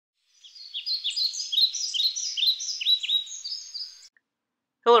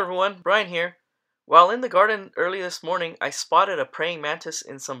Hello everyone, Brian here. While in the garden early this morning, I spotted a praying mantis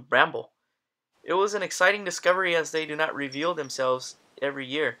in some bramble. It was an exciting discovery as they do not reveal themselves every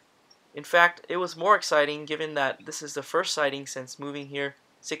year. In fact, it was more exciting given that this is the first sighting since moving here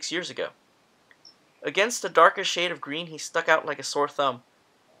 6 years ago. Against the darkest shade of green, he stuck out like a sore thumb.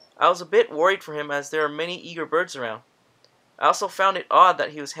 I was a bit worried for him as there are many eager birds around. I also found it odd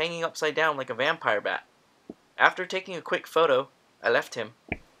that he was hanging upside down like a vampire bat. After taking a quick photo, I left him.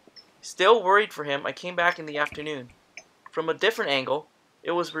 Still worried for him, I came back in the afternoon. From a different angle,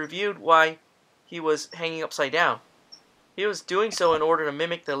 it was reviewed why he was hanging upside down. He was doing so in order to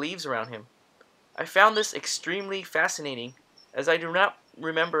mimic the leaves around him. I found this extremely fascinating, as I do not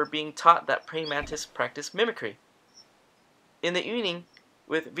remember being taught that praying mantis practice mimicry. In the evening,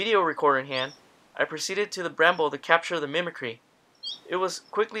 with video recorder in hand, I proceeded to the bramble to capture the mimicry. It was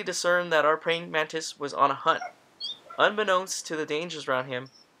quickly discerned that our praying mantis was on a hunt. Unbeknownst to the dangers around him,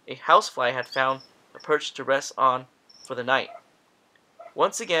 a housefly had found a perch to rest on for the night.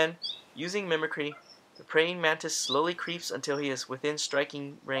 Once again, using mimicry, the praying mantis slowly creeps until he is within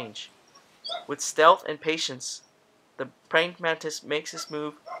striking range. With stealth and patience, the praying mantis makes his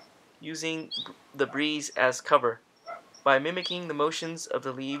move using the breeze as cover, by mimicking the motions of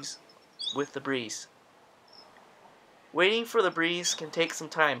the leaves with the breeze. Waiting for the breeze can take some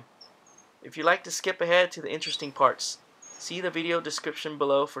time. If you like to skip ahead to the interesting parts, see the video description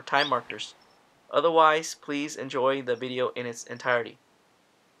below for time markers. Otherwise, please enjoy the video in its entirety.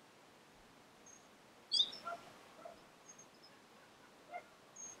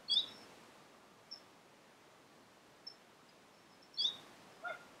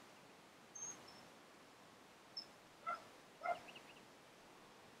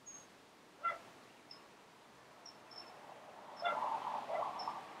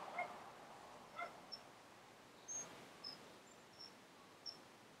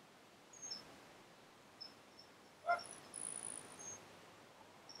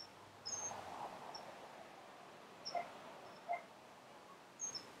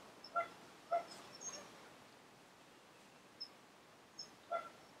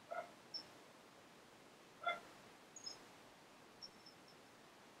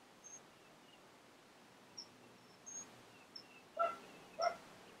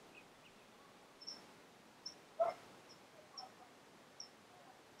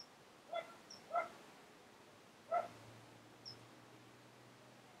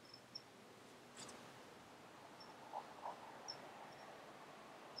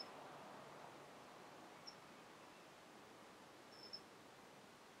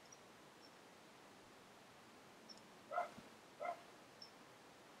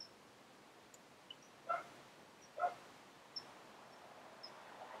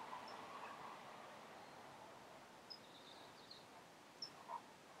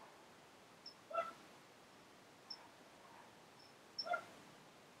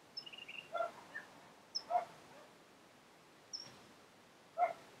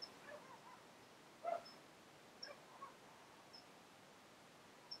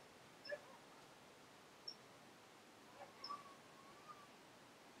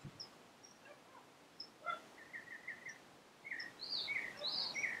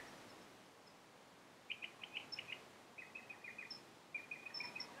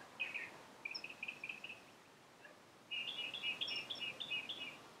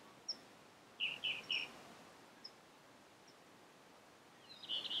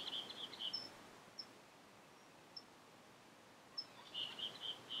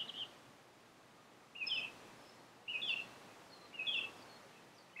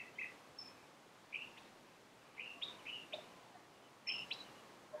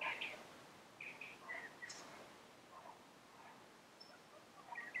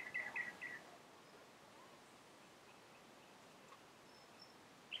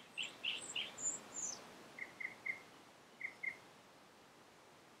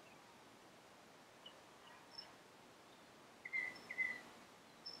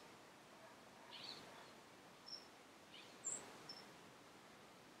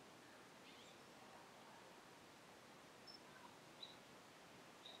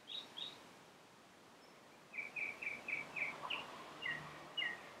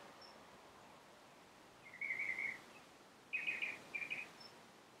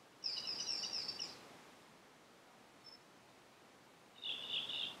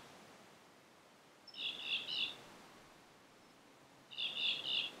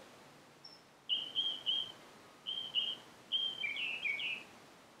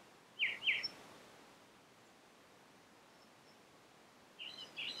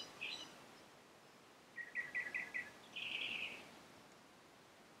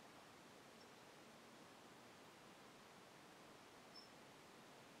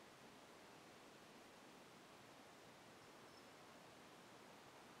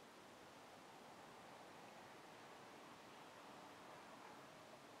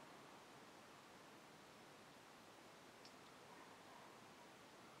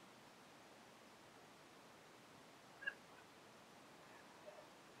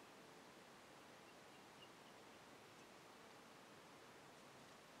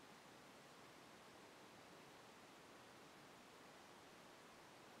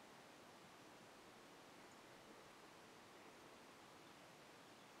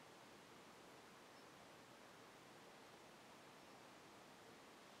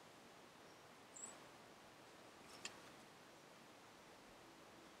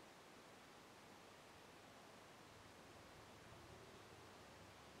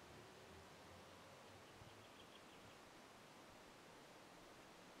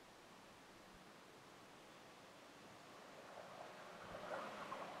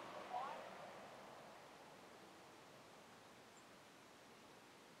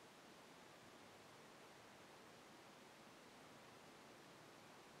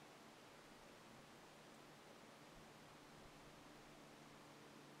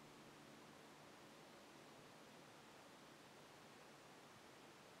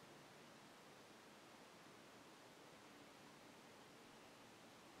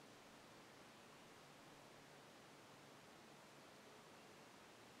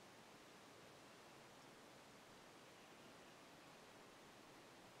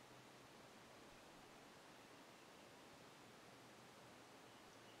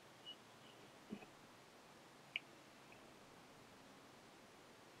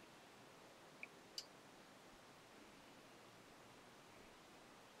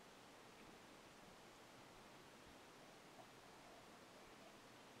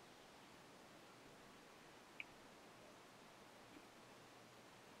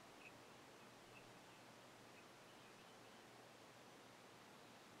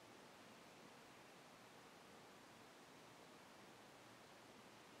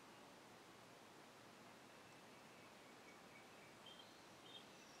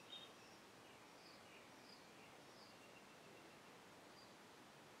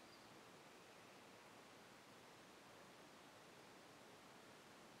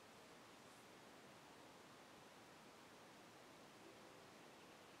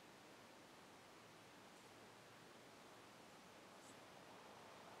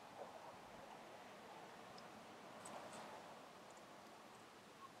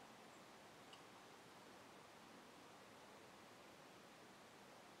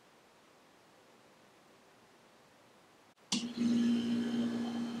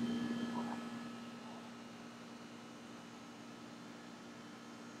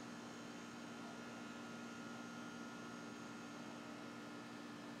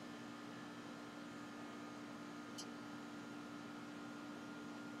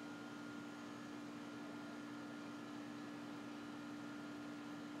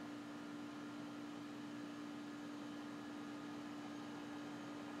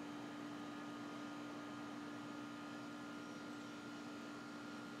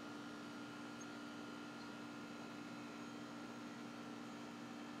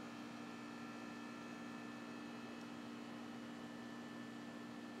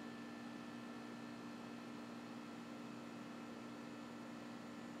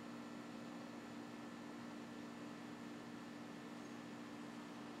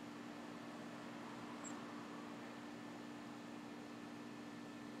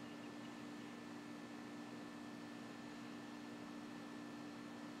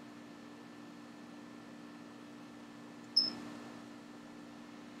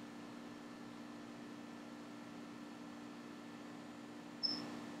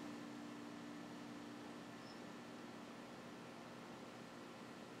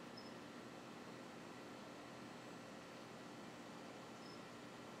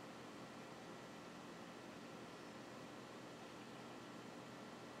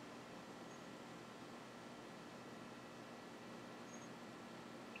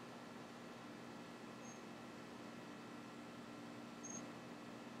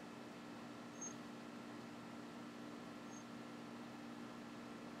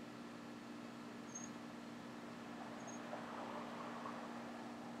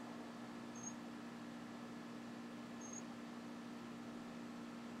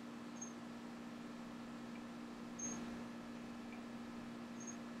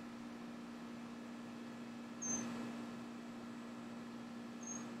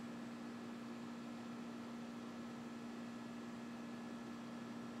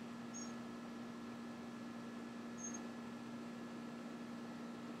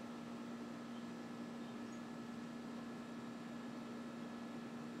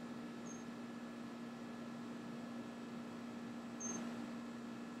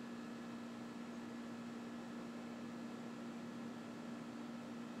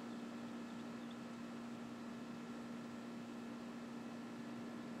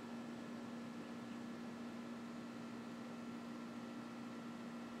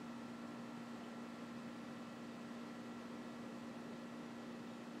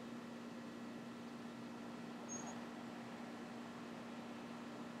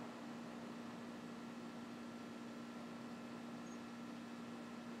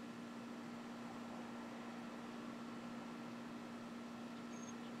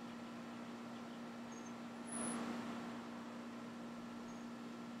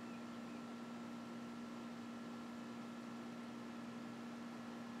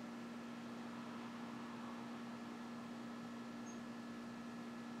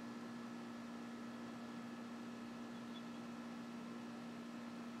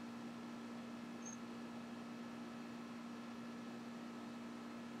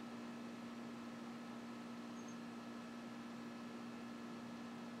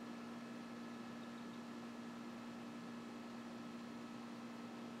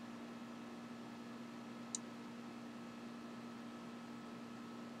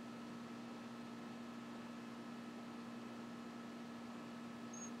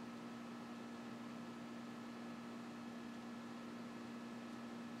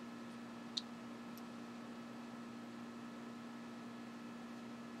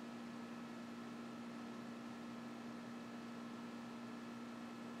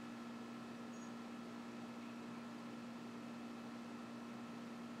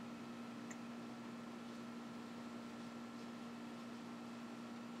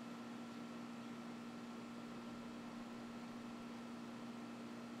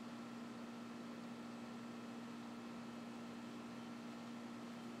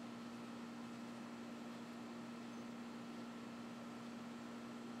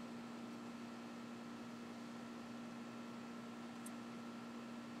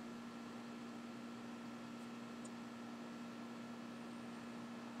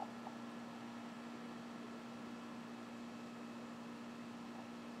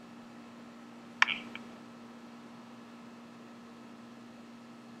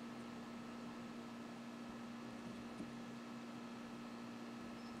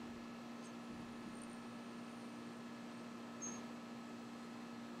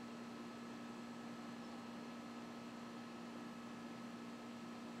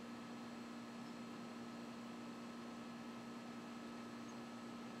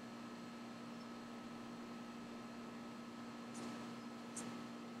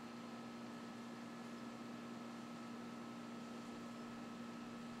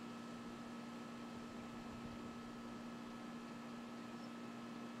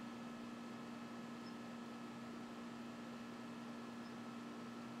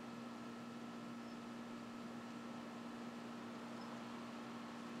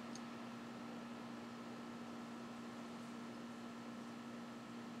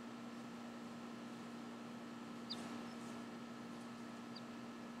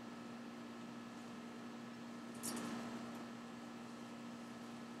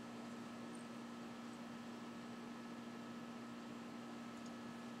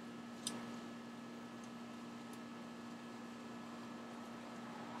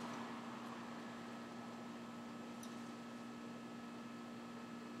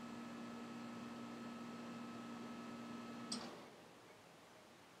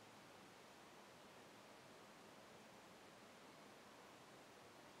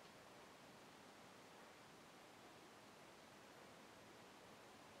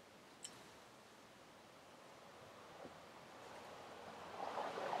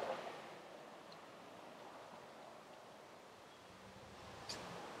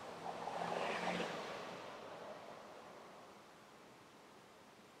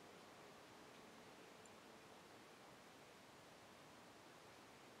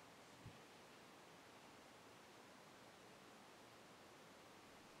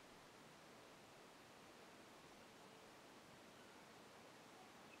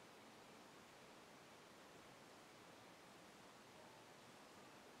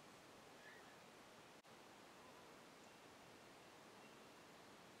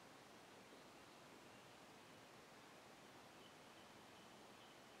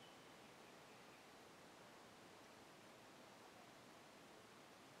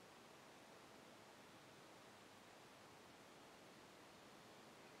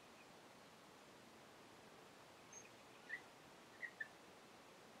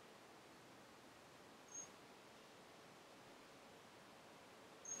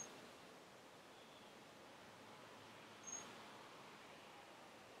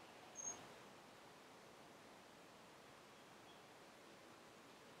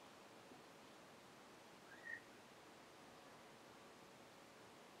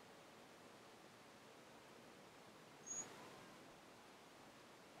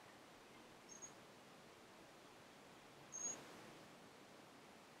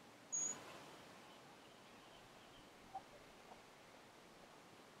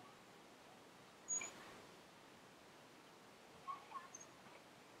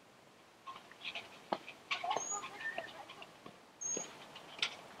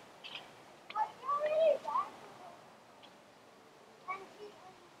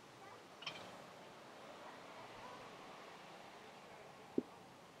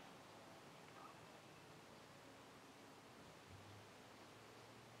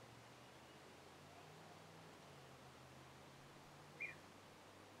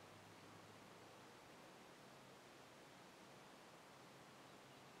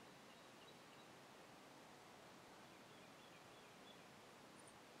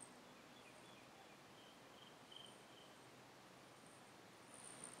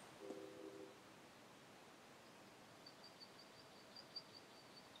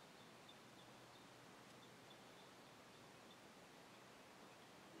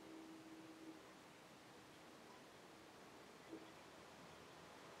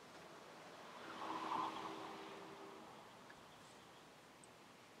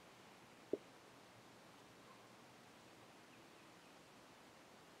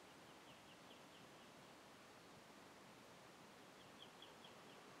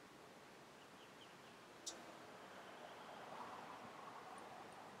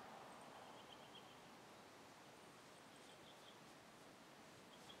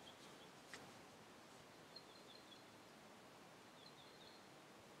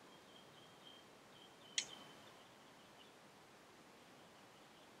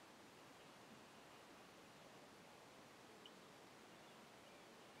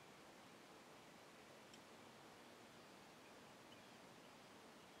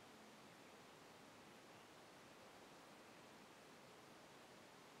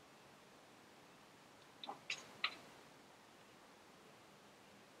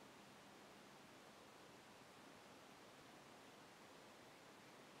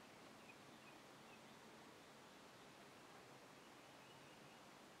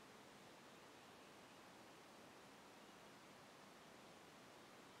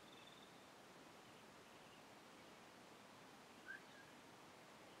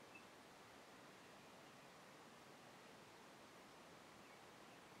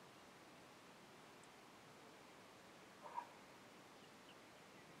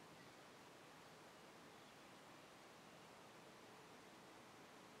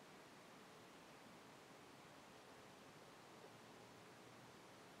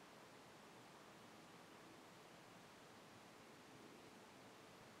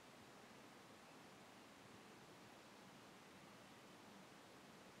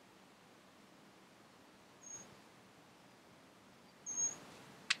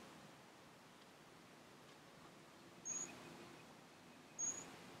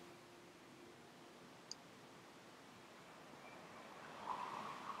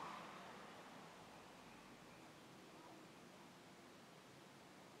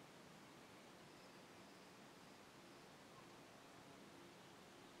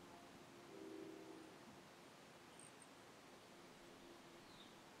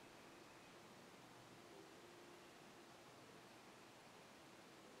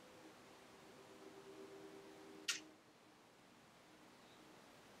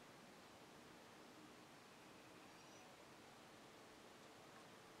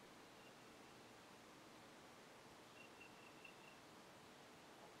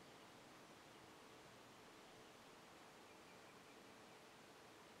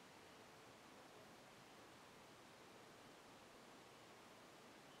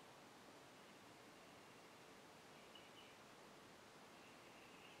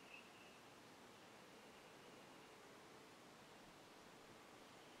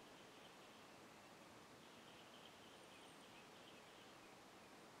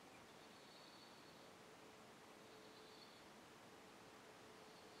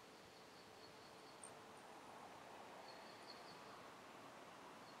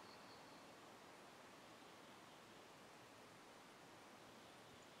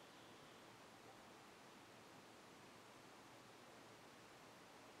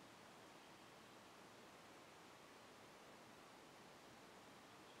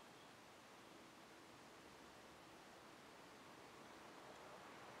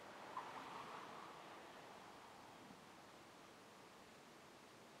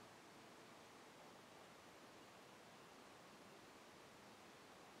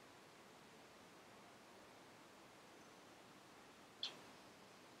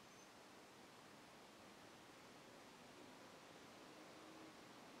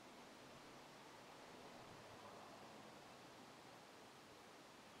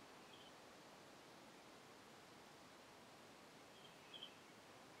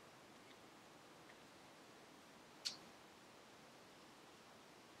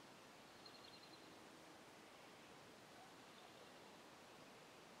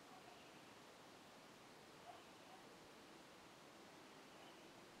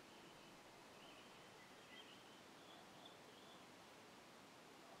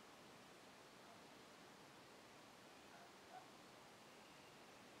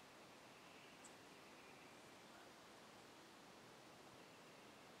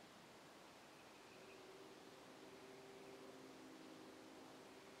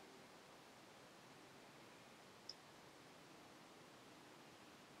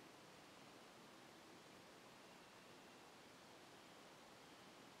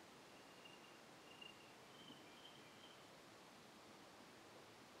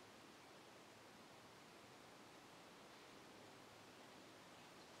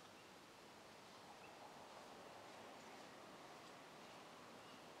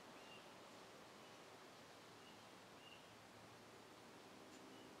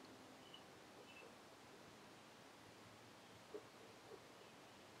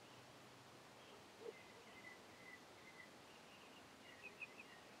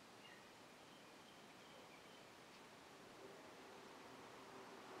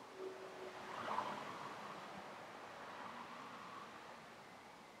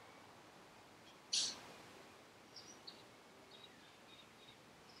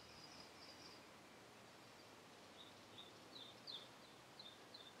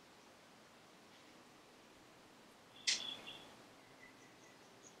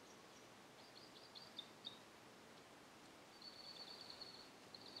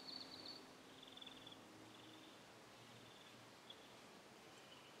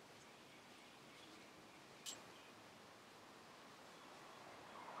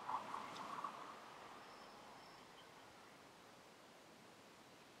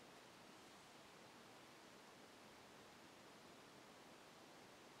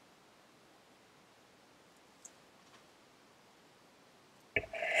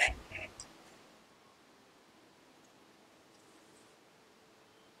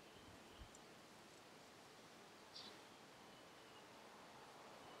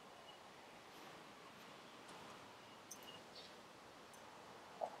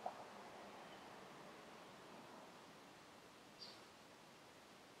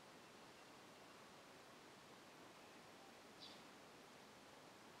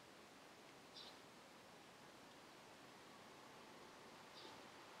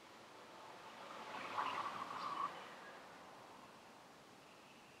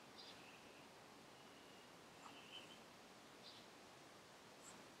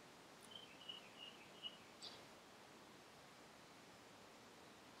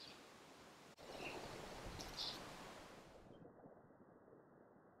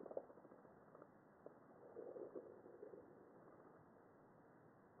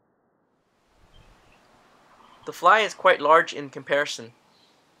 The fly is quite large in comparison.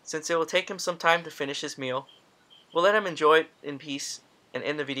 Since it will take him some time to finish his meal, we'll let him enjoy it in peace and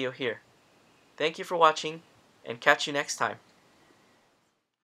end the video here. Thank you for watching, and catch you next time.